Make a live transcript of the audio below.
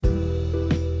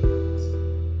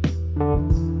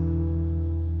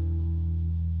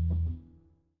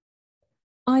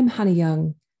I'm Hannah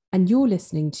Young, and you're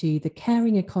listening to The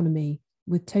Caring Economy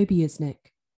with Toby Usnik,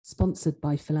 sponsored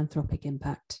by Philanthropic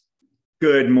Impact.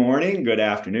 Good morning, good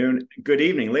afternoon, good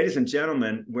evening, ladies and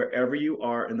gentlemen, wherever you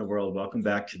are in the world. Welcome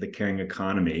back to The Caring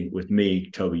Economy with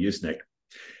me, Toby Usnik.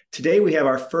 Today, we have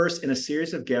our first in a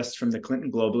series of guests from the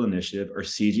Clinton Global Initiative, or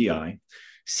CGI.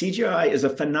 CGI is a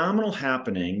phenomenal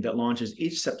happening that launches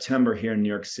each September here in New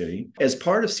York City. As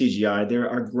part of CGI, there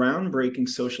are groundbreaking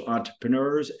social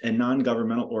entrepreneurs and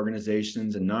non-governmental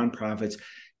organizations and nonprofits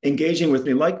engaging with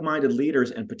like-minded leaders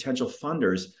and potential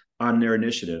funders on their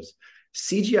initiatives.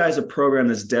 CGI is a program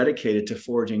that's dedicated to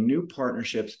forging new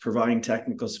partnerships, providing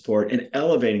technical support, and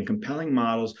elevating compelling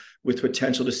models with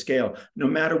potential to scale, no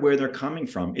matter where they're coming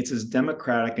from. It's as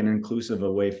democratic and inclusive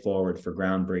a way forward for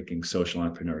groundbreaking social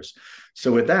entrepreneurs.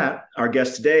 So with that, our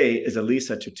guest today is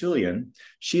Elisa Tertulien.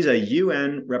 She's a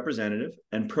UN representative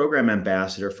and program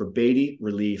ambassador for Batey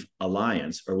Relief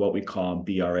Alliance, or what we call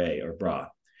BRA or BRA.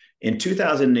 In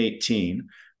 2018,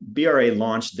 BRA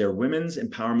launched their Women's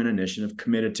Empowerment Initiative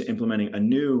committed to implementing a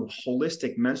new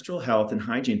holistic menstrual health and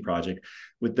hygiene project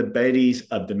with the Bateyes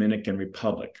of Dominican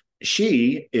Republic.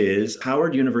 She is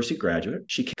Howard University graduate.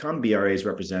 She became BRA's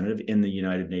representative in the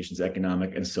United Nations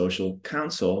Economic and Social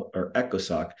Council, or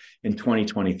ECOSOC, in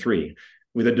 2023.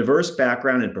 With a diverse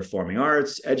background in performing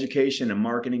arts, education, and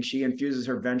marketing, she infuses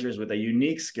her ventures with a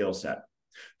unique skill set.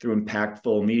 Through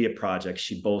impactful media projects,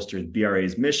 she bolsters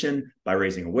BRA's mission by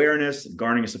raising awareness,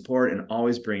 garnering support, and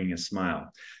always bringing a smile.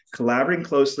 Collaborating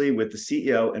closely with the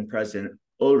CEO and president,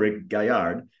 Ulrick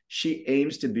Gaillard, she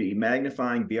aims to be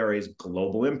magnifying BRA's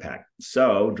global impact.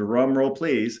 So, drum roll,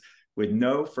 please. With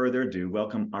no further ado,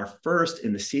 welcome our first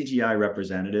in the CGI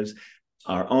representatives,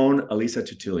 our own Elisa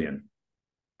Tertulien.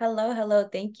 Hello.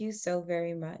 Thank you so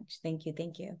very much. Thank you.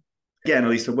 Again,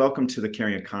 Elisa, welcome to The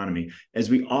Caring Economy. As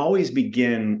we always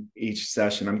begin each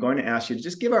session, I'm going to ask you to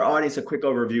just give our audience a quick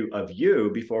overview of you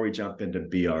before we jump into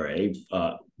BRA,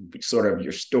 sort of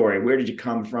your story. Where did you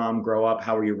come from, grow up?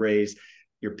 How were you raised?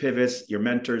 Your pivots, your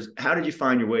mentors. How did you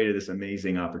find your way to this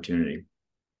amazing opportunity?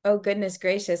 Oh, goodness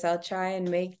gracious. I'll try and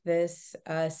make this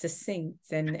succinct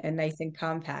and nice and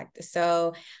compact.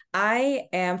 So I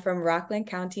am from Rockland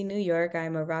County, New York.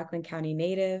 I'm a Rockland County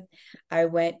native. I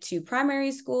went to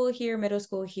primary school here, middle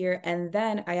school here, and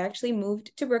then I actually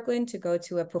moved to Brooklyn to go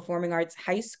to a performing arts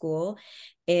high school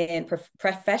in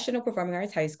professional performing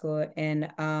arts high school in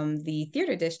the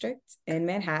theater district in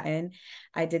Manhattan.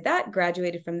 I did that,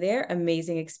 graduated from there,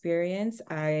 amazing experience.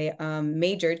 I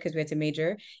majored, because we had to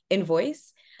major, in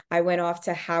voice. I went off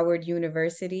to Howard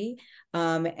University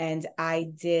and I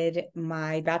did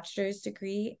my bachelor's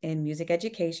degree in music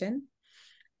education.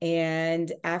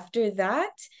 And after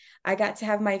that, I got to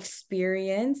have my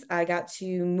experience. I got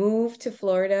to move to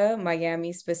Florida,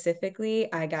 Miami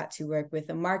specifically. I got to work with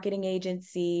a marketing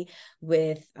agency,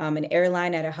 with an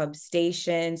airline at a hub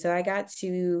station. So I got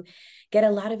to get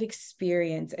a lot of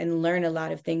experience and learn a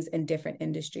lot of things in different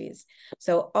industries.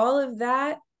 So all of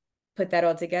that, put that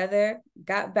all together,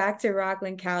 got back to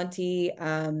Rockland County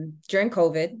during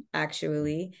COVID,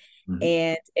 actually. Mm-hmm.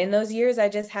 And in those years, I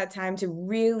just had time to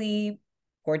really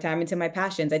pour time into my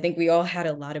passions. I think we all had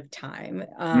a lot of time.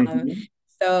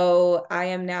 So I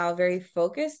am now very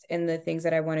focused in the things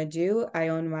that I want to do. I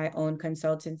own my own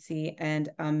consultancy and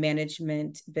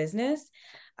management business.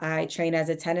 I train as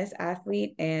a tennis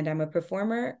athlete and I'm a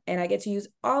performer, and I get to use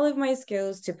all of my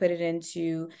skills to put it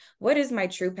into what is my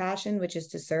true passion, which is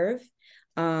to serve.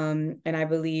 And I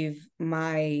believe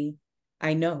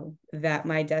I know that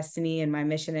my destiny and my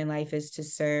mission in life is to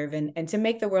serve and to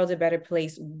make the world a better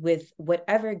place with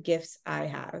whatever gifts I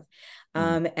have.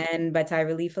 And Batey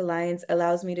Relief Alliance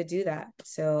allows me to do that.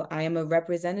 So I am a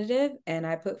representative and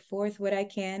I put forth what I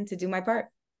can to do my part.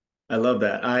 I love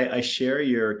that. I share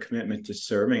your commitment to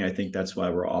serving. I think that's why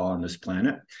we're all on this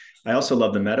planet. I also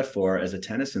love the metaphor as a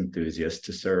tennis enthusiast,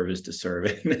 to serve is to serve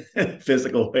in a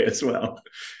physical way as well.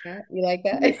 Yeah, you like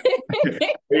that?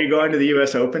 Are you going to the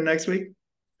US Open next week?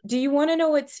 Do you want to know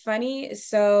what's funny?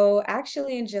 So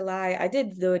actually in July, I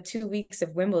did the 2 weeks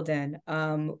of Wimbledon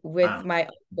with my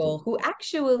uncle, who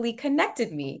actually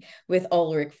connected me with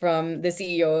Ulrick, from the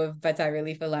CEO of Batey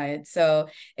Relief Alliance. So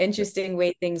interesting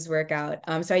way things work out.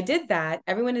 So I did that.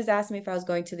 Everyone has asked me if I was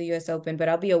going to the US Open, but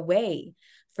I'll be away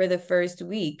for the first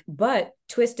week. But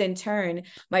twist and turn,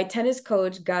 my tennis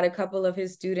coach got a couple of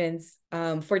his students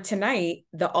for tonight,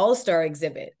 the All-Star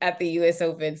exhibit at the US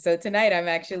Open. So tonight I'm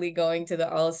actually going to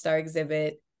the All-Star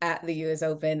exhibit at the US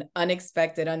Open,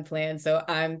 unexpected, unplanned. So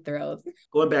I'm thrilled.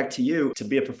 Going back to you, to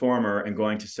be a performer and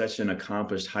going to such an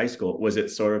accomplished high school, was it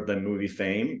sort of the movie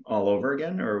Fame all over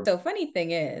again? Or so funny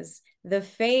thing is, The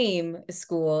Fame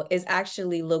School is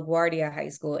actually LaGuardia High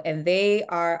School, and they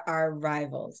are our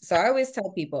rivals. So I always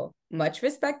tell people, much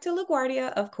respect to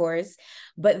LaGuardia, of course,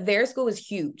 but their school is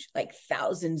huge, like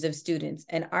thousands of students.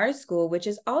 And our school, which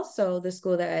is also the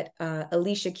school that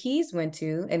Alicia Keys went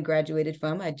to and graduated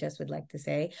from, I just would like to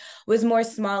say, was more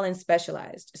small and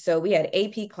specialized. So we had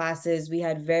AP classes, we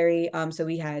had so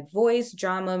we had voice,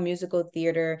 drama, musical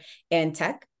theater, and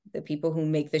tech, the people who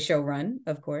make the show run,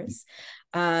 of course.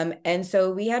 And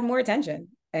so we had more attention.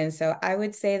 And so I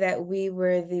would say that we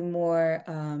were the more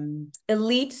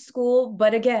elite school,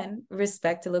 but again,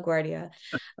 respect to LaGuardia.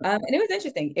 And it was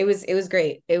interesting. It was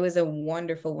great. It was a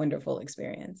wonderful, wonderful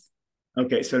experience.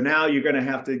 Okay, so now you're going to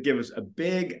have to give us a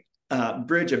big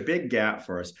bridge, a big gap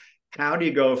for us. How do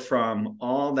you go from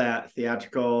all that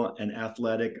theatrical and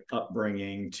athletic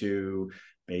upbringing to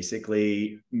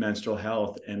basically menstrual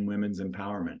health and women's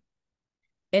empowerment?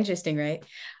 Interesting, right?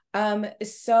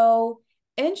 So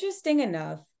interesting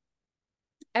enough,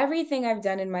 everything I've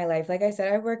done in my life, like I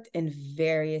said, I worked in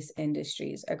various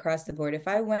industries across the board. If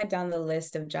I went down the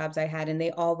list of jobs I had, and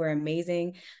they all were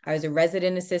amazing. I was a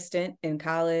resident assistant in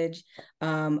college.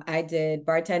 I did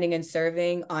bartending and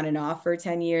serving on and off for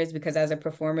 10 years because as a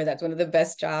performer, that's one of the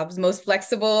best jobs, most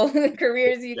flexible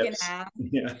careers you can have.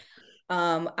 Yeah.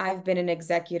 I've been an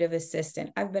executive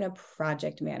assistant. I've been a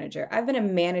project manager. I've been a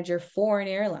manager for an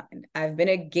airline. I've been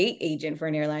a gate agent for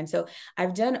an airline. So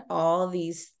I've done all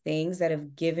these things that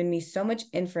have given me so much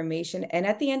information. And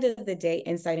at the end of the day,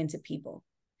 insight into people.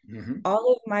 Mm-hmm.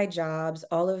 All of my jobs,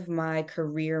 all of my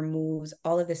career moves,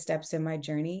 all of the steps in my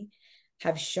journey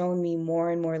have shown me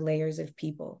more and more layers of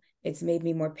people. It's made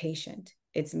me more patient.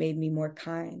 It's made me more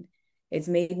kind. It's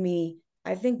made me,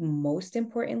 I think, most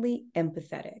importantly,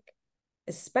 empathetic.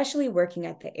 Especially working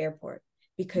at the airport,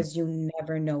 because you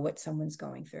never know what someone's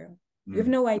going through. You have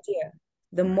no idea.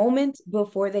 The moment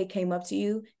before they came up to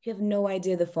you, you have no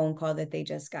idea the phone call that they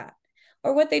just got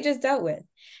or what they just dealt with.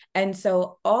 And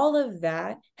so all of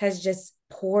that has just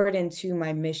poured into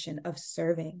my mission of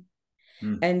serving.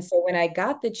 And so when I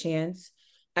got the chance,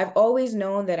 I've always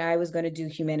known that I was going to do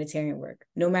humanitarian work,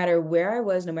 no matter where I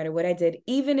was, no matter what I did,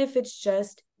 even if it's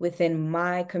just within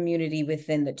my community,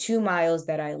 within the 2 miles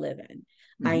that I live in.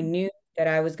 I knew that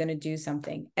I was going to do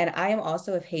something. And I am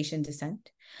also of Haitian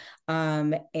descent.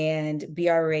 And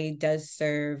BRA does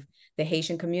serve the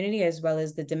Haitian community as well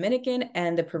as the Dominican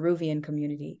and the Peruvian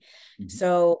community.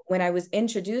 So when I was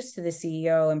introduced to the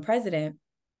CEO and president,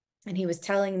 and he was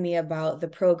telling me about the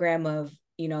program of,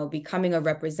 becoming a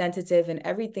representative and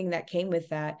everything that came with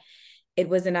that, it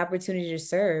was an opportunity to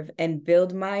serve and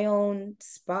build my own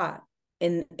spot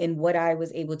in what I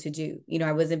was able to do.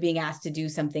 I wasn't being asked to do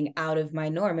something out of my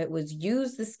norm. It was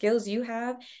use the skills you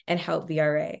have and help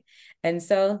BRA. And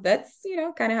so that's,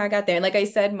 kind of how I got there. And like I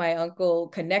said, my uncle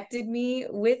connected me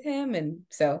with him. And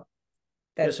so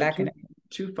that's that connection.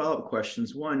 Two follow-up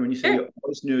questions. One, when you say you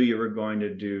always knew you were going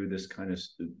to do this kind of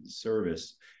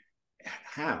service,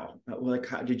 how? Like,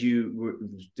 how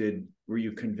were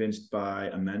you convinced by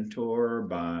a mentor,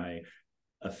 by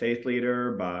a faith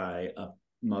leader, by a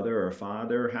mother or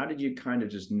father? How did you kind of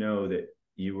just know that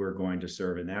you were going to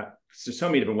serve in that? There's so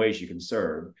many different ways you can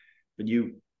serve, but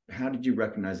how did you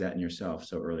recognize that in yourself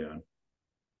so early on?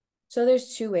 So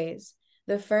there's 2 ways.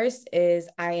 The first is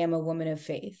I am a woman of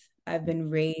faith. I've been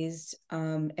raised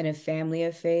in a family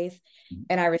of faith,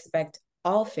 and I respect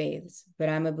all faiths, but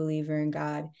I'm a believer in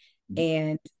God.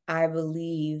 And I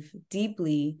believe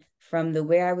deeply from the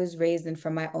way I was raised and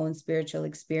from my own spiritual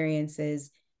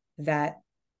experiences that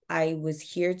I was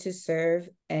here to serve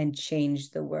and change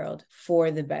the world for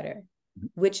the better,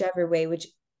 whichever way, which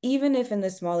even if in the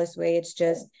smallest way, it's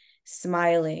just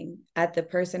smiling at the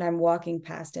person I'm walking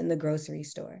past in the grocery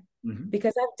store.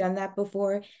 Because I've done that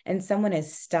before and someone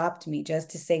has stopped me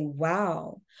just to say,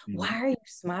 wow, why are you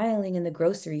smiling in the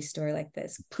grocery store like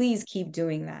this? Please keep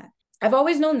doing that. I've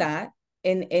always known that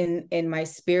in my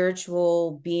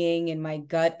spiritual being, in my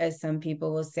gut, as some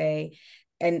people will say,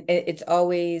 and it's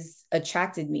always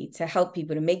attracted me to help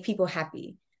people, to make people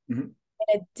happy. In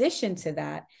addition to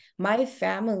that, my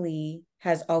family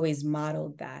has always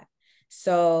modeled that.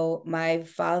 So my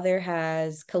father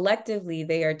has, collectively,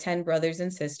 they are 10 brothers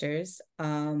and sisters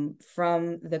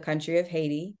from the country of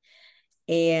Haiti.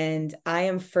 And I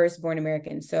am firstborn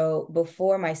American. So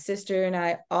before my sister and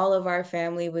I, all of our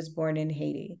family was born in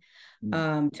Haiti,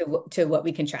 to what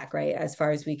we can track, right? As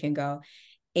far as we can go.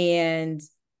 And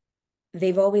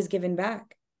they've always given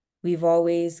back. We've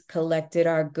always collected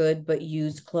our good but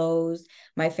used clothes.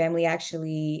 My family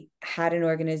actually had an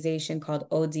organization called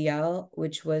ODL,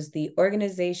 which was the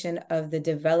Organization of the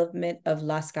Development of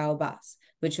Las Caobas,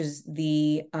 which was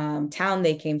the town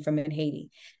they came from in Haiti.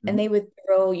 Mm-hmm. And they would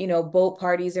throw, boat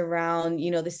parties around,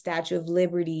 the Statue of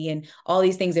Liberty and all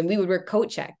these things. And we would wear coat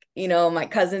check, my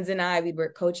cousins and I, we'd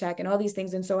wear coat check and all these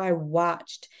things. And so I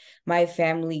watched my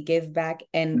family give back,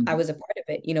 and I was a part of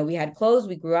it. We had clothes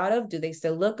we grew out of. Do they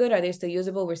still look good? Are they still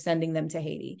usable? We're sending them to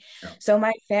Haiti. Yeah. So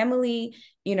my family,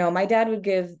 my dad would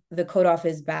give the coat off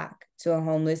his back to a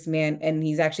homeless man, and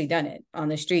he's actually done it on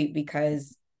the street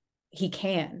because he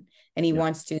can and he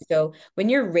wants to. So when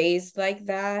you're raised like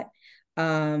that,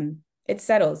 it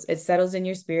settles in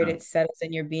your spirit. It settles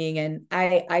in your being. And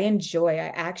I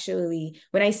actually,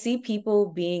 when I see people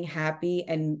being happy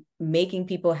and making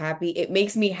people happy, it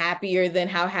makes me happier than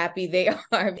how happy they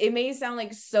are. It may sound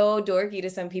like so dorky to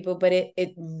some people, but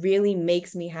it really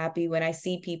makes me happy when I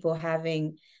see people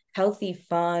having healthy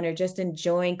fun or just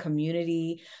enjoying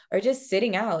community or just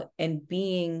sitting out and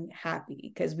being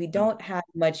happy, because we don't have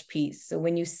much peace. So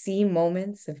when you see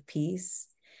moments of peace,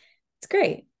 it's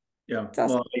great. Yeah, awesome.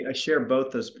 Well, I share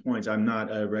both those points. I'm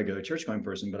not a regular church-going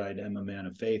person, but I am a man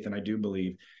of faith, and I do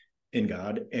believe in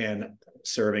God and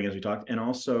serving, as we talked. And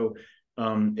also,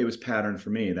 it was patterned for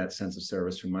me, that sense of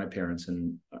service from my parents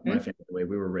and my family, the way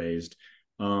we were raised.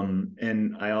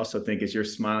 And I also think, as you're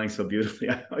smiling so beautifully,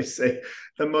 I always say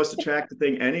the most attractive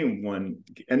thing anything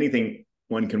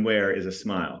one can wear is a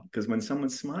smile. Because when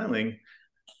someone's smiling,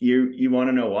 you want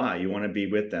to know why. You want to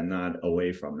be with them, not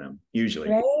away from them, usually.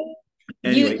 Right.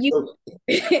 Anyway,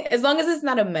 as long as it's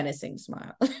not a menacing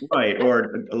smile. Right,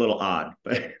 or a little odd,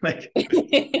 but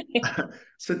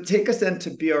so take us then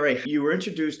to BRA. You were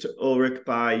introduced to Ulrick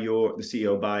by the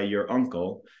CEO, by your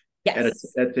uncle.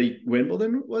 Yes. At the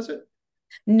Wimbledon, was it?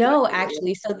 No,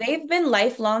 actually. So they've been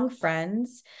lifelong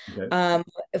friends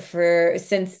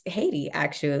since Haiti,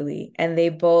 actually. And they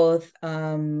both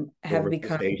have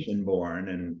become Haitian born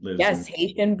and lives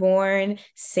Haitian born,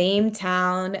 same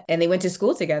town. And they went to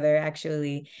school together,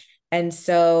 actually. And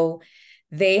so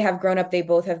they have grown up. They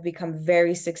both have become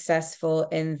very successful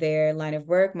in their line of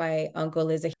work. My uncle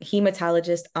is a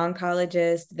hematologist,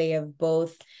 oncologist. They have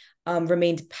both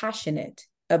remained passionate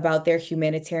about their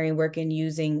humanitarian work and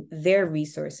using their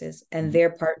resources and their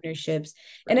partnerships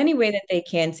in any way that they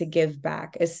can to give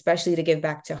back, especially to give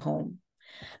back to home.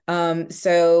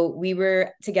 So we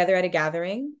were together at a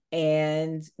gathering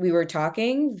and we were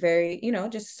talking very,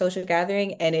 just social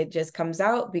gathering, and it just comes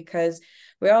out because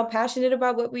we're all passionate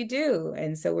about what we do.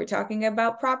 And so we're talking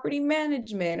about property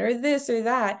management or this or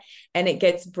that. And it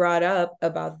gets brought up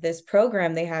about this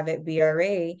program they have at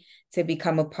BRA to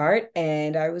become a part.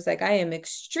 And I was like, I am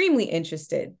extremely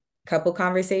interested. Couple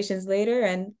conversations later,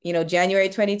 and January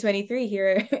 2023,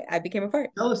 here I became a part.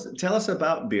 Tell us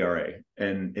about BRA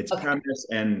and its premise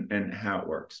and how it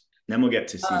works. Then we'll get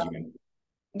to CGM.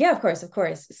 Yeah, of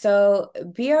course. So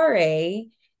BRA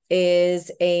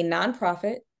is a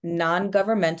nonprofit,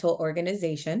 non-governmental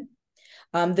organization.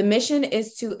 The mission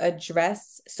is to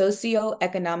address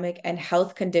socioeconomic and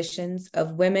health conditions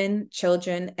of women,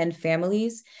 children, and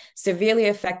families severely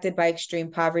affected by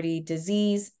extreme poverty,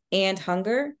 disease, and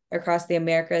hunger across the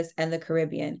Americas and the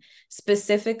Caribbean,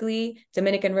 specifically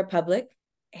Dominican Republic,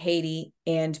 Haiti,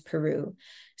 and Peru.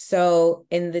 So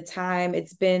in the time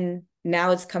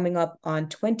now it's coming up on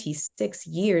 26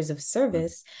 years of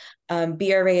service.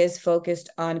 BRA is focused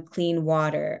on clean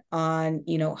water, on,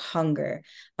 hunger.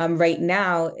 Right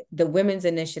now, the Women's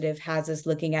Initiative has us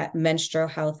looking at menstrual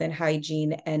health and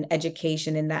hygiene and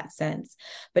education in that sense.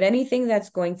 But anything that's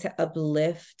going to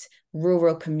uplift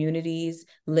rural communities,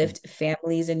 lift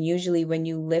families. And usually when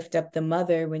you lift up the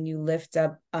mother, when you lift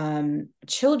up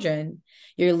children,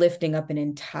 you're lifting up an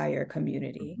entire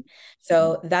community.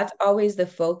 So that's always the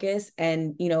focus.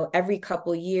 And, every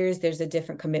couple years, there's a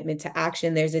different commitment to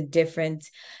action. There's a different,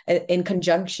 in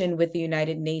conjunction with the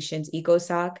United Nations,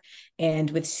 ECOSOC, and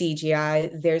with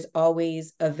CGI, there's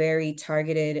always a very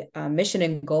targeted mission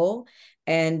and goal.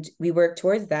 And we work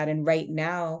towards that. And right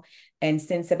now, and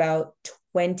since about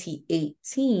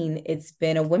 2018, it's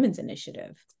been a women's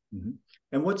initiative. Mm-hmm.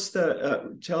 And what's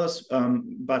tell us,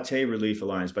 Batey Relief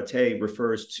Alliance. Batey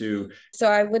refers to... So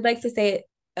I would like to say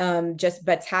just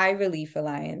Batey Relief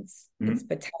Alliance. It's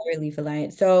Batey Relief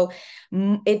Alliance. So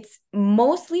it's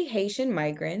mostly Haitian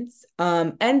migrants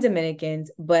and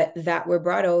Dominicans, but that were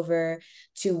brought over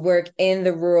to work in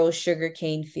the rural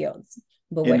sugarcane fields.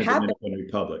 But what happened... Dominican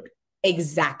Republic.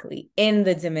 Exactly, in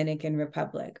the Dominican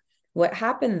Republic. What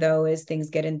happened though is things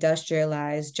get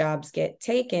industrialized, jobs get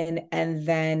taken, and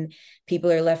then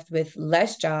people are left with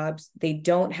less jobs. They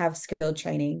don't have skill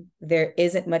training. There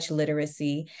isn't much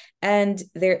literacy, and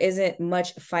there isn't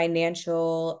much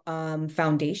financial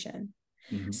foundation.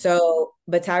 Mhm. So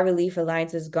Batey Relief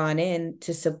Alliance has gone in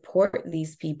to support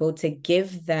these people, to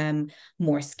give them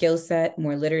more skill set,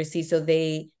 more literacy, so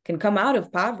they can come out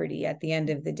of poverty at the end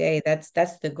of the day. That's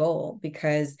the goal,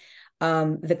 because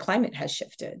the climate has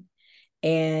shifted,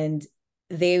 and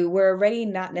they were already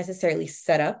not necessarily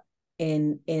set up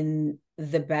in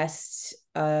the best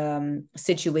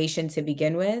situation to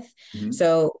begin with. Mhm.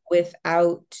 So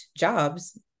without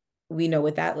jobs, we know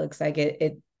what that looks like.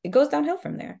 It goes downhill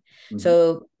from there. Mhm.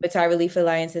 So Batey Relief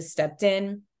Alliance has stepped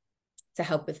in to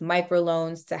help with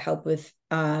microloans, to help with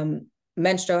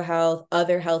menstrual health,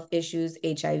 other health issues,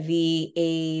 HIV,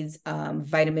 AIDS,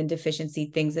 vitamin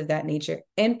deficiency, things of that nature,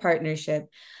 in partnership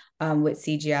with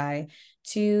CGI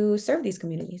to serve these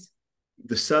communities.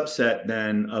 The subset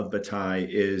then of Batey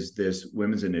is this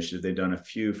women's initiative. They've done a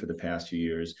few for the past few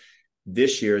years.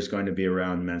 This year is going to be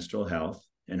around menstrual health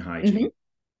and hygiene.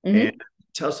 Mm-hmm. Mm-hmm. And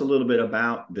tell us a little bit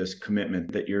about this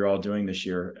commitment that you're all doing this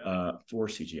year for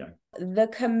CGI. The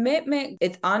commitment,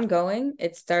 it's ongoing.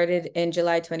 It started in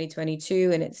July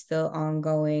 2022, and it's still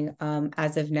ongoing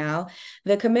as of now.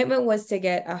 The commitment was to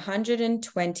get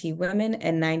 120 women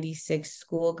and 96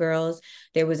 schoolgirls.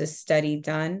 There was a study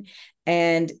done,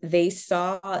 and they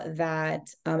saw that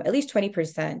at least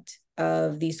 20%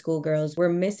 of these schoolgirls were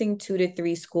missing 2 to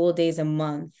 3 school days a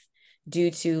month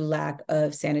due to lack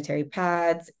of sanitary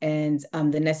pads and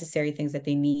the necessary things that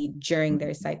they need during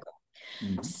their cycle.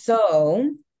 Mm-hmm.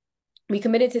 So we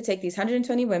committed to take these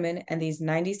 120 women and these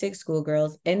 96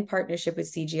 schoolgirls in partnership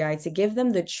with CGI to give them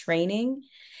the training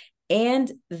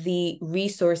and the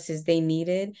resources they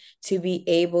needed to be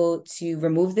able to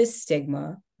remove this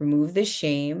stigma, remove the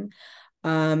shame,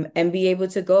 and be able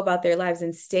to go about their lives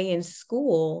and stay in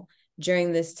school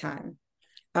during this time.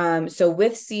 So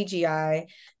with CGI,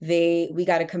 we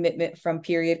got a commitment from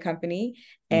Period Company,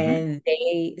 and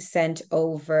they sent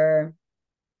over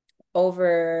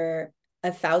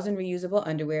 1,000 reusable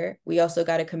underwear. We also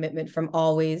got a commitment from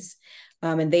Always,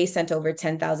 and they sent over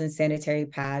 10,000 sanitary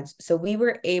pads. So we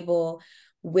were able,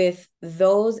 with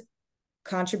those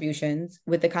contributions,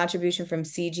 with the contribution from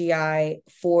CGI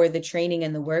for the training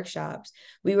and the workshops,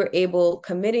 we were able,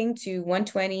 committing to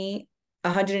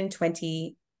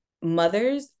 120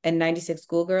 mothers and 96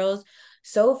 schoolgirls.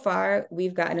 So far,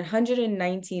 we've gotten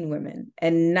 119 women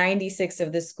and 96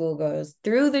 of the schoolgirls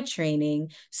through the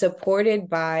training, supported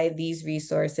by these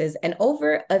resources, and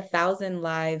over 1,000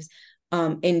 lives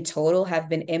in total have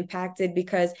been impacted,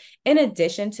 because in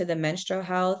addition to the menstrual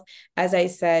health, as I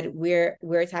said, we're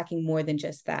attacking more than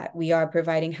just that. We are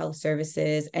providing health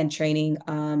services and training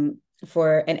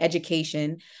for an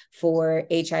education for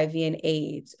HIV and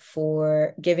AIDS,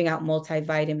 for giving out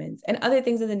multivitamins and other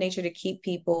things of the nature to keep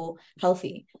people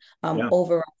healthy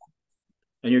overall.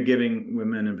 And you're giving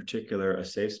women in particular a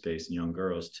safe space, and young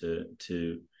girls,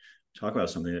 to talk about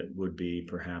something that would be,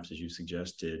 perhaps, as you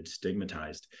suggested,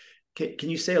 stigmatized. Can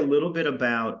you say a little bit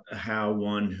about how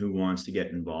one who wants to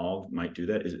get involved might do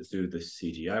that? Is it through the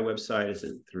CGI website? Is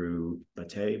it through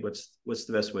Batey? What's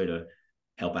the best way to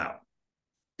help out?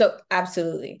 So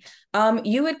absolutely.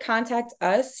 You would contact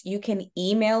us. You can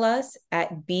email us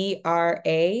at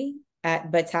BRA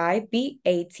at Batey,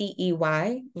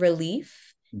 BATEY,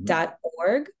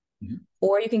 relief.org,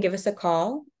 or you can give us a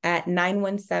call at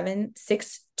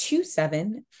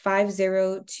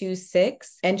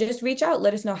 917-627-5026 and just reach out.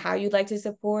 Let us know how you'd like to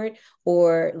support,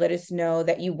 or let us know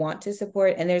that you want to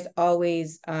support. And there's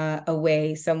always a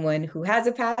way someone who has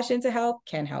a passion to help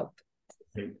can help.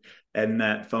 And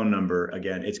that phone number,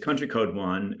 again, it's country code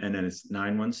 1, and then it's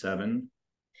 917.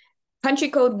 Country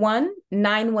code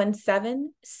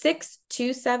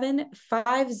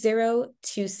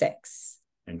 1-917-627-5026.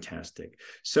 Fantastic.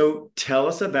 So tell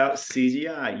us about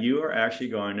CGI. You are actually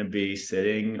going to be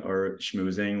sitting or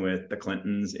schmoozing with the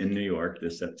Clintons in New York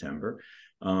this September.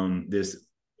 This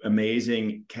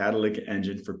amazing catalytic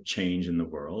engine for change in the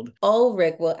world.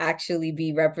 Ulrick will actually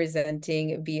be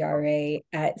representing BRA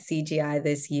at CGI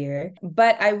this year,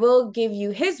 but I will give you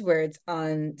his words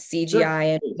on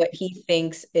CGI and what he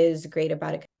thinks is great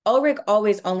about it. Ulrick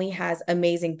always only has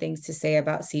amazing things to say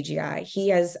about CGI. He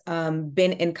has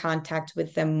been in contact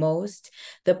with them most.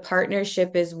 The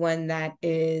partnership is one that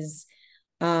is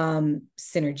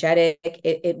synergetic.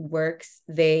 It works.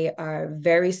 They are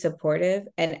very supportive.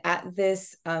 And at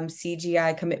this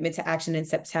CGI Commitment to Action in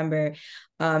September,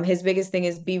 his biggest thing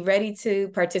is be ready to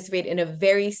participate in a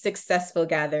very successful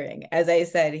gathering. As I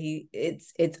said,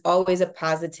 it's always a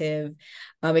positive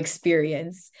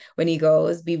experience when he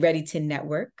goes. Be ready to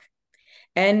network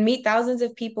and meet thousands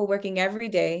of people working every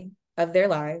day of their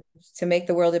lives to make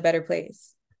the world a better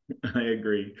place. I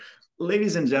agree.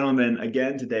 Ladies and gentlemen,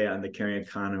 again today on the Caring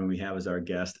Economy, we have as our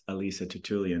guest Elisa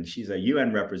Tertulien. She's a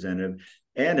UN representative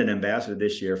and an ambassador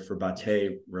this year for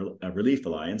Batey Relief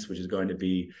Alliance, which is going to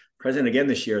be present again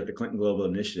this year at the Clinton Global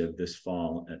Initiative this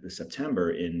fall at the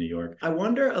September in New York. I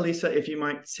wonder, Elisa, if you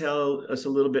might tell us a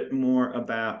little bit more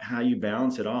about how you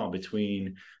balance it all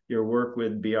between your work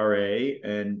with BRA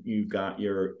and you've got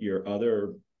your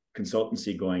other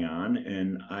consultancy going on,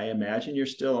 and I imagine you're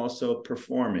still also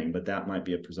performing, but that might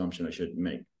be a presumption I shouldn't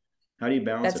make. How do you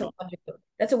balance it all?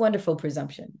 That's a wonderful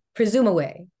presumption. Presume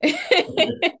away.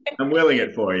 I'm willing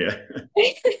it for you.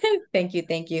 Thank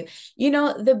you. You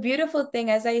know, the beautiful thing,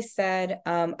 as I said,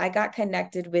 I got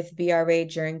connected with BRA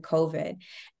during COVID,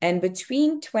 and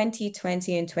between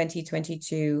 2020 and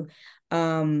 2022,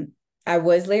 I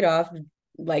was laid off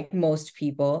like most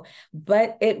people,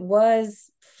 but it was,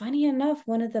 funny enough,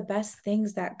 one of the best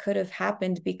things that could have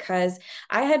happened, because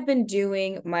I had been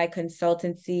doing my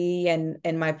consultancy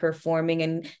and my performing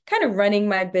and kind of running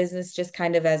my business just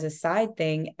kind of as a side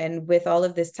thing. And with all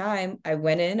of this time, I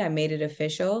went in, I made it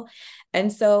official.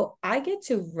 And so I get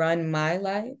to run my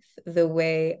life the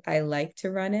way I like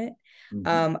to run it.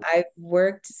 I've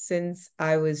worked since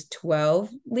I was 12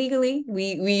 legally.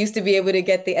 We used to be able to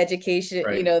get the education,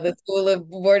 right. You know, the School of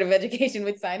Board of Education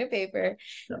would sign a paper.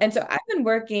 Yeah. And so I've been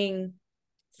working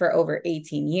for over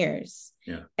 18 years.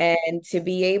 Yeah. And to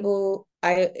be able,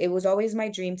 it was always my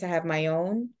dream to have my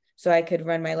own, so I could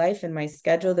run my life and my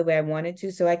schedule the way I wanted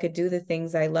to, so I could do the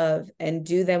things I love and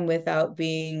do them without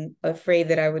being afraid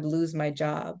that I would lose my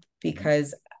job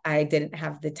because I didn't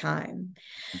have the time.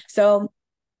 So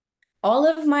all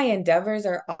of my endeavors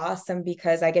are awesome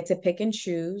because I get to pick and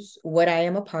choose what I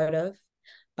am a part of.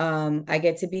 I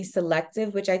get to be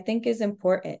selective, which I think is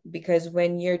important, because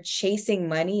when you're chasing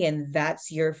money and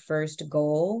that's your first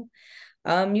goal,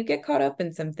 you get caught up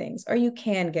in some things, or you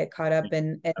can get caught up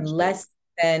in less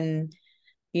than,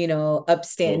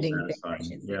 upstanding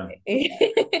things. Yeah.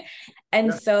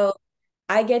 And so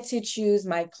I get to choose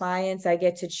my clients. I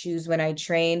get to choose when I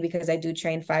train, because I do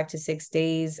train 5 to 6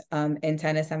 days in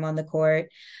tennis. I'm on the court.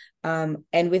 And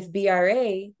with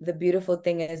BRA, the beautiful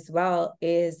thing as well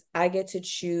is I get to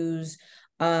choose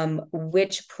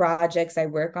which projects I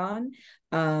work on,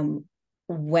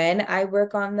 when I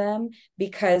work on them,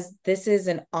 because this is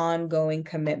an ongoing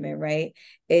commitment, right?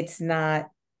 It's not,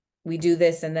 we do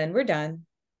this and then we're done.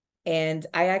 And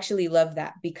I actually love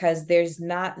that, because there's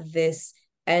not this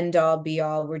end all be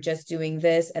all, we're just doing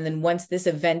this, and then once this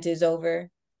event is over,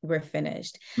 we're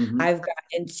finished. I've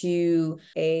gotten to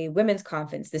a women's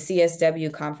conference, the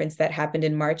CSW conference that happened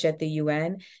in March at the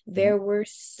UN. There were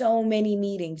so many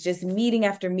meetings, just meeting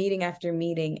after meeting after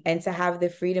meeting, and to have the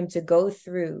freedom to go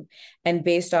through, and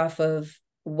based off of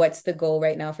what's the goal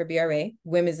right now for BRA,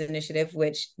 Women's Initiative,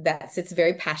 which that sits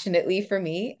very passionately for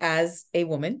me as a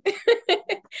woman,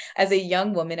 as a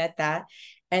young woman at that.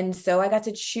 And so I got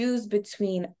to choose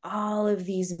between all of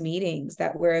these meetings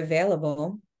that were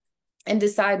available and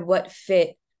decide what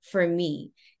fit for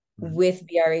me with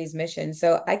BRA's mission.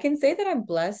 So I can say that I'm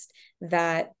blessed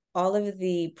that all of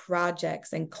the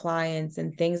projects and clients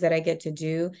and things that I get to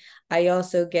do, I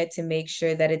also get to make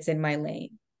sure that it's in my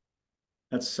lane.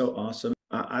 That's so awesome.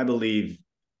 I believe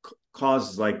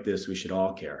causes like this, we should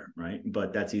all care, right?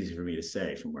 But that's easy for me to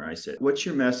say from where I sit. What's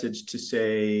your message to,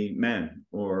 say, men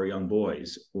or young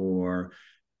boys or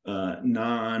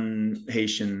non-Haitian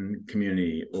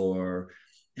community, or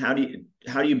how do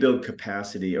you build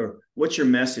capacity, or what's your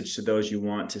message to those you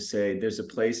want to say there's a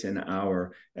place at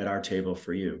our table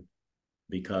for you?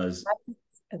 Because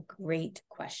that's a great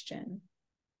question.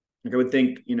 Like I would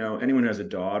think, anyone who has a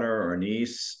daughter or a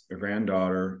niece or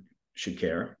granddaughter should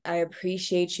care. I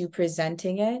appreciate you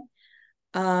presenting it.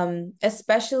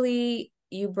 Especially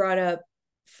you brought up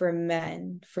for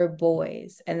men, for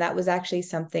boys. And that was actually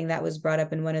something that was brought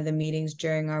up in one of the meetings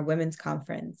during our women's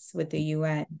conference with the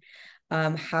UN.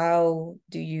 How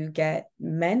do you get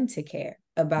men to care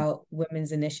about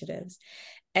women's initiatives?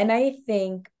 And I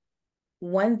think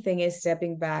one thing is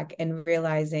stepping back and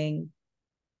realizing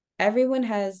everyone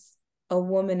has a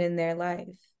woman in their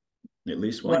life. At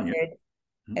least one.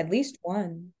 At least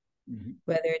one,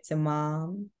 whether it's a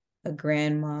mom, a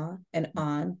grandma, an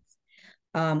aunt,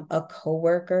 a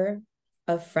coworker,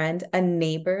 a friend, a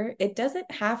neighbor. It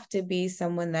doesn't have to be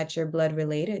someone that you're blood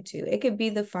related to. It could be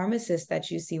the pharmacist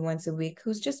that you see once a week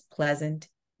who's just pleasant.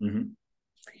 Mm-hmm.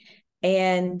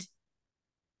 And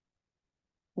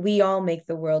we all make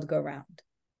the world go round,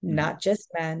 not just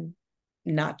men,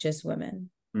 not just women.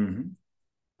 Mm-hmm.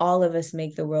 All of us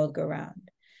make the world go round.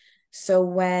 So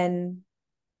when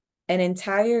an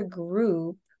entire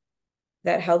group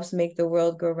that helps make the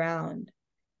world go round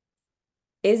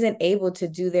isn't able to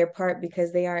do their part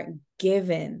because they aren't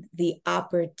given the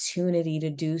opportunity to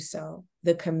do so,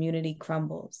 the community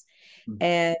crumbles. Mm-hmm.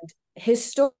 And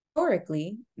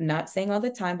historically, not saying all the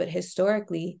time, but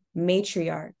historically,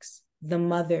 matriarchs, the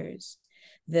mothers,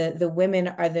 the women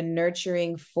are the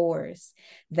nurturing force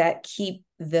that keep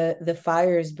the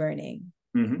fires burning.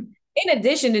 Mm-hmm. In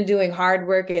addition to doing hard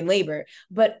work and labor,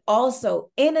 but also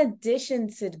in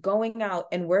addition to going out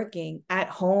and working at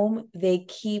home, they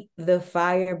keep the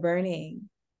fire burning.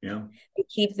 Yeah. They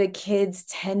keep the kids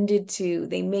tended to.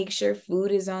 They make sure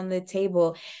food is on the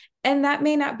table. And that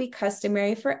may not be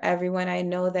customary for everyone. I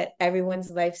know that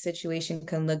everyone's life situation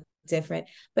can look different,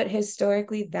 but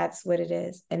historically, that's what it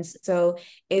is. And so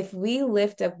if we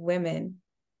lift up women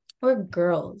or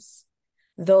girls,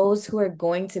 those who are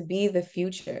going to be the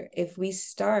future, if we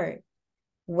start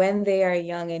when they are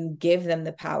young and give them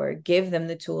the power, give them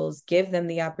the tools, give them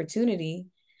the opportunity,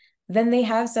 then they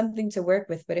have something to work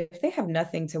with. But if they have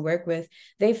nothing to work with,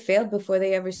 they failed before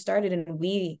they ever started, and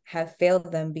we have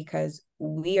failed them because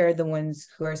we are the ones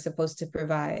who are supposed to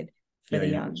provide for the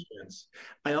young.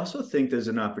 I also think there's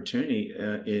an opportunity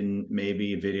in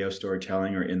maybe video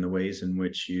storytelling or in the ways in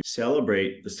which you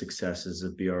celebrate the successes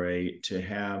of BRA to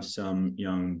have some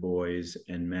young boys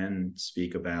and men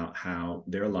speak about how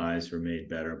their lives were made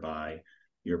better by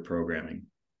your programming.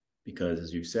 Because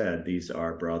as you said, these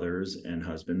are brothers and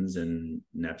husbands and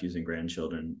nephews and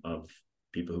grandchildren of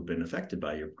people who've been affected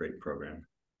by your great program.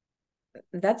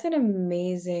 That's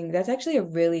actually a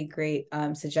really great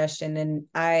suggestion. And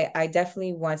I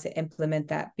definitely want to implement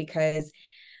that because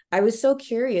I was so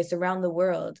curious around the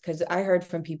world, because I heard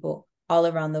from people all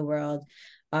around the world.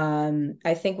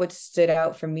 I think what stood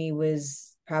out for me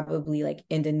was probably like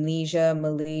Indonesia,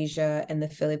 Malaysia, and the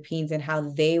Philippines, and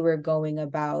how they were going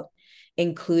about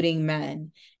including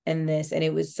men in this. And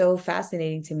it was so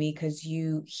fascinating to me because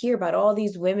you hear about all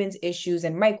these women's issues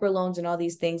and microloans and all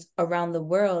these things around the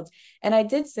world. And I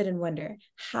did sit and wonder,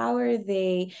 how are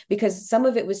they, because some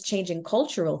of it was changing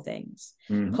cultural things,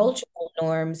 cultural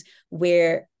norms,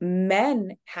 where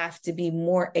men have to be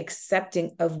more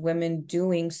accepting of women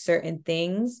doing certain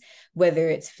things, whether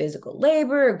it's physical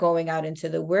labor or going out into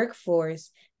the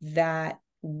workforce,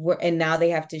 and now they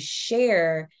have to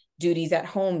share duties at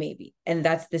home, maybe. And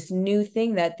that's this new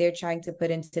thing that they're trying to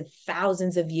put into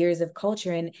thousands of years of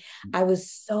culture. And I was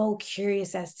so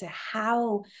curious as to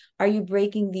how are you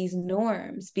breaking these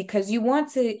norms? Because you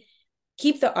want to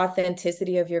keep the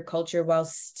authenticity of your culture while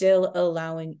still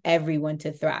allowing everyone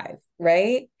to thrive,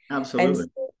 right? Absolutely. And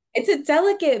so it's a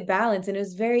delicate balance. And it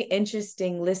was very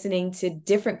interesting listening to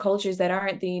different cultures that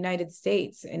aren't the United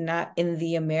States and not in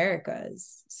the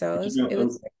Americas. So it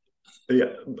was yeah,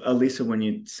 Elisa, when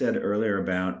you said earlier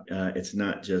about it's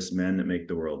not just men that make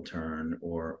the world turn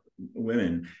or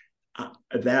women,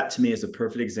 that to me is a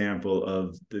perfect example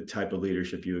of the type of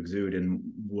leadership you exude and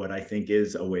what I think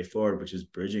is a way forward, which is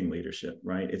bridging leadership,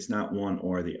 right? It's not one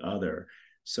or the other.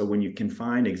 So when you can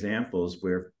find examples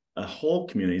where a whole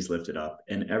community is lifted up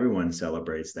and everyone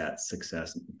celebrates that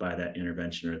success by that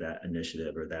intervention or that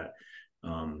initiative or that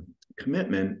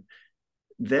commitment,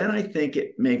 then I think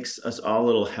it makes us all a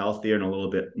little healthier and a little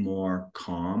bit more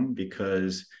calm,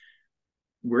 because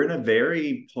we're in a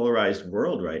very polarized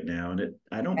world right now. And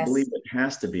I don't believe it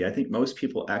has to be. I think most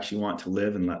people actually want to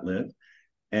live and let live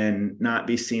and not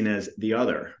be seen as the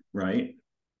other, right?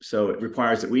 So it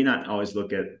requires that we not always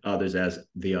look at others as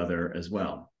the other as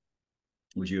well.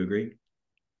 Would you agree?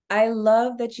 I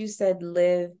love that you said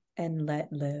live and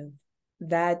let live.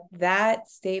 That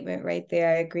statement right there,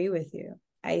 I agree with you.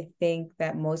 I think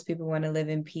that most people want to live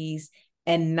in peace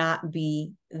and not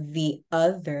be the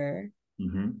other,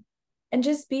 and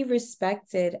just be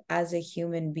respected as a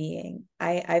human being.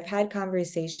 I've had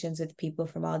conversations with people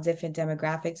from all different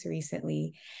demographics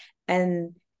recently,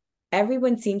 and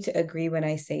everyone seemed to agree when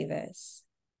I say this.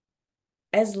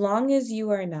 As long as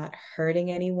you are not hurting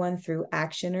anyone through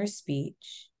action or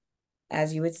speech,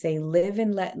 as you would say, live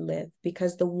and let live,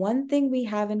 because the one thing we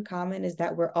have in common is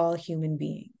that we're all human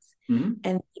beings.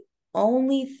 And the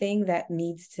only thing that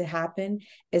needs to happen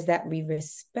is that we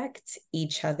respect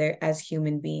each other as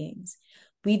human beings.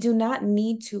 We do not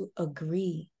need to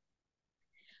agree.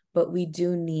 but we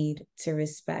do need to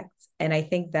respect. And I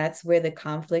think that's where the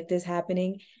conflict is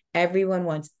happening. Everyone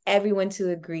wants everyone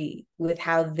to agree with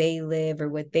how they live or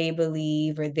what they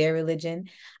believe or their religion.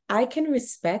 I can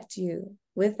respect you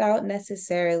without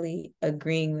necessarily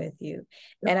agreeing with you.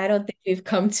 And I don't think we've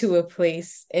come to a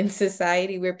place in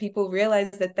society where people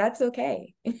realize that that's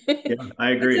okay. Yeah,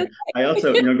 I agree. Okay. I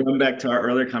also, going back to our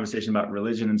earlier conversation about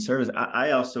religion and service,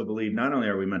 I also believe not only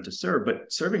are we meant to serve, but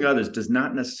serving others does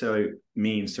not necessarily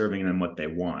mean serving them what they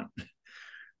want,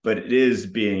 but it is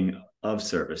being of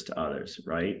service to others,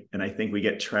 right? And I think we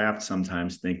get trapped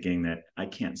sometimes thinking that I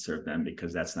can't serve them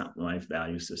because that's not what my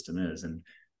value system is. And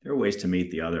there are ways to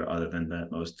meet the other than the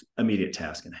most immediate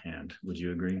task in hand. Would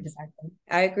you agree? Exactly.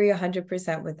 I agree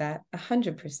 100% with that.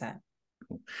 100%.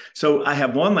 So I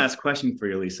have one last question for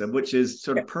you, Lisa, which is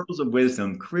sort of pearls of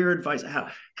wisdom, career advice. How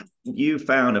you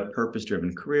found a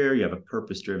purpose-driven career, you have a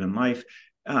purpose-driven life.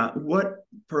 What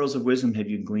pearls of wisdom have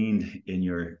you gleaned in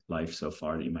your life so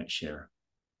far that you might share?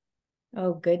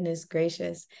 Oh, goodness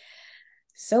gracious.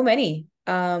 So many.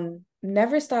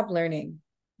 Never stop learning.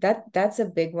 That's a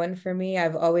big one for me.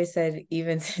 I've always said,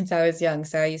 even since I was young.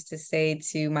 So I used to say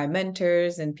to my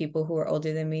mentors and people who are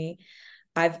older than me,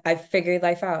 I've figured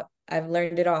life out. I've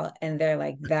learned it all. And they're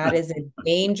like, that is a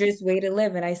dangerous way to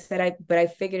live. And I said, but I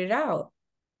figured it out.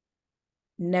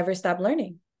 Never stop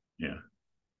learning. Yeah.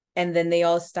 And then they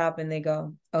all stop and they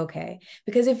go, okay.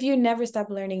 Because if you never stop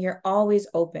learning, you're always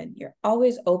open. You're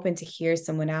always open to hear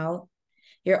someone out.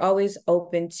 You're always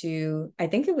open to, I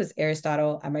think it was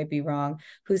Aristotle, I might be wrong,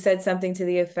 who said something to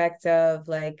the effect of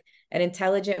like, an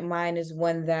intelligent mind is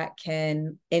one that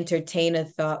can entertain a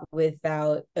thought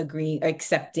without agreeing, or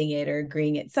accepting it or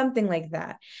agreeing it, something like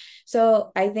that.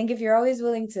 So I think if you're always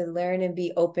willing to learn and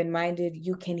be open-minded,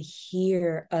 you can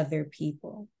hear other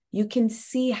people. You can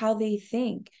see how they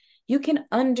think. You can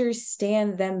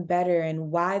understand them better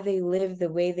and why they live the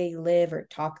way they live or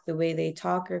talk the way they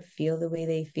talk or feel the way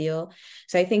they feel.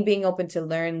 So I think being open to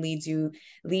learn leaves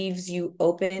you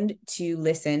open to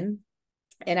listen.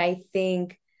 And I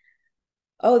think,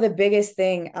 the biggest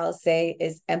thing I'll say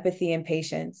is empathy and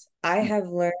patience. I have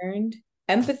learned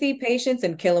empathy, patience,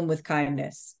 and kill them with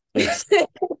kindness. Yes,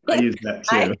 I use that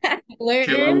too. I have learned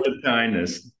kill them with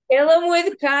kindness. Kill them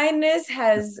with kindness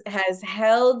has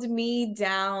held me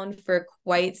down for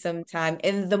quite some time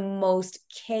in the most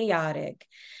chaotic,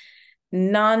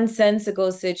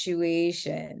 nonsensical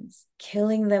situations.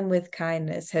 Killing them with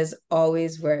kindness has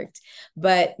always worked.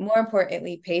 But more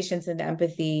importantly, patience and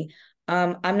empathy.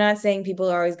 I'm not saying people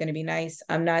are always going to be nice.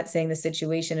 I'm not saying the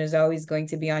situation is always going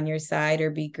to be on your side or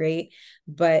be great,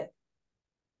 but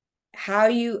how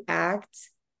you act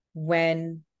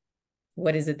when,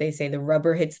 what is it they say, the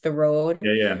rubber hits the road?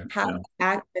 How Yeah.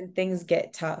 act when things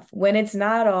get tough, when it's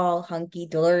not all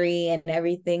hunky-dory and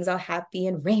everything's all happy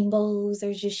and rainbows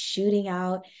are just shooting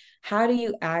out. How do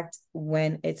you act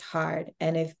when it's hard?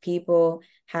 And if people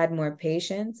had more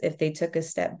patience, if they took a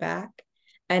step back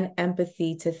and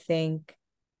empathy to think,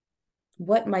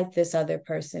 what might this other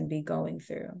person be going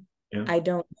through? Yeah. I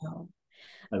don't know.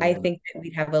 I think that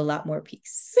we'd have a lot more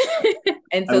peace.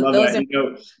 And I so love those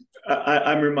that.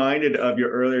 I'm reminded of your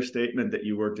earlier statement that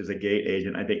you worked as a gate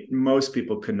agent. I think most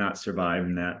people could not survive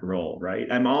in that role, right?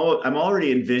 I'm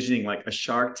already envisioning like a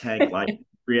Shark Tank like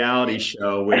reality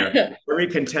show where every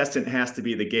contestant has to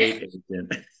be the gate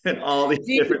agent and all these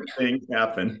different things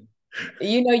happen.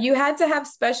 You had to have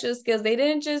special skills. They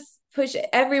didn't just push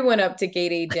everyone up to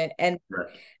gate agent. And right.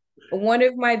 One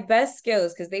of my best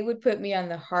skills, because they would put me on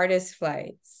the hardest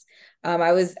flights.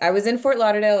 I was in Fort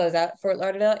Lauderdale. I was at Fort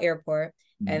Lauderdale Airport,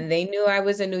 and they knew I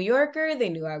was a New Yorker. They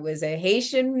knew I was a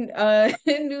Haitian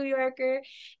New Yorker,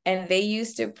 and they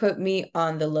used to put me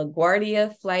on the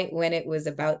LaGuardia flight when it was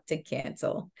about to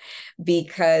cancel,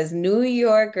 because New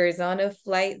Yorkers on a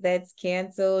flight that's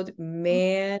canceled,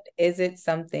 man, is it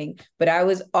something? But I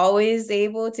was always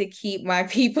able to keep my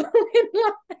people in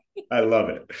line. I love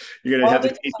it. You're going to have to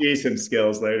teach me some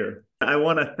skills later. I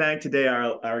want to thank today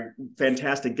our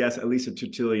fantastic guest, Elisa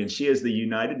Tertulien. She is the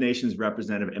United Nations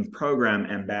representative and program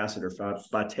ambassador for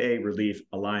Batey Relief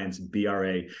Alliance,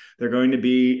 BRA. They're going to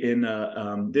be in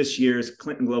this year's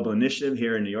Clinton Global Initiative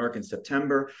here in New York in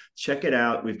September. Check it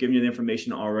out. We've given you the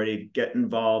information already. Get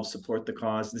involved, support the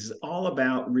cause. This is all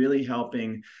about really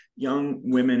helping young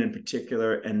women in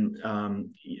particular and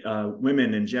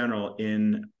women in general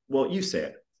in, well, you say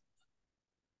it.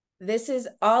 This is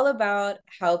all about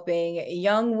helping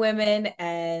young women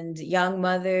and young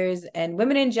mothers and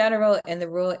women in general in the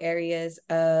rural areas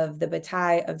of the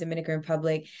Batey of Dominican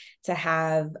Republic to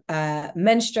have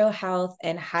menstrual health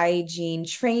and hygiene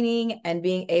training and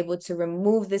being able to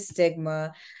remove the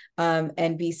stigma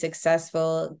and be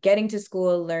successful, getting to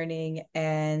school, learning,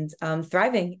 and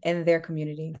thriving in their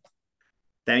community.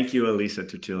 Thank you, Elisa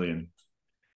Tertulien.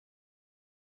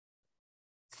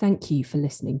 Thank you for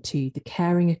listening to The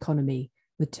Caring Economy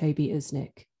with Toby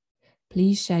Usnik.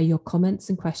 Please share your comments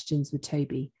and questions with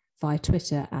Toby via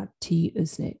Twitter at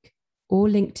 @TUsnik or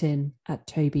LinkedIn at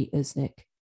Toby Usnik.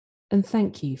 And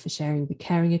thank you for sharing The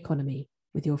Caring Economy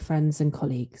with your friends and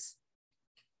colleagues.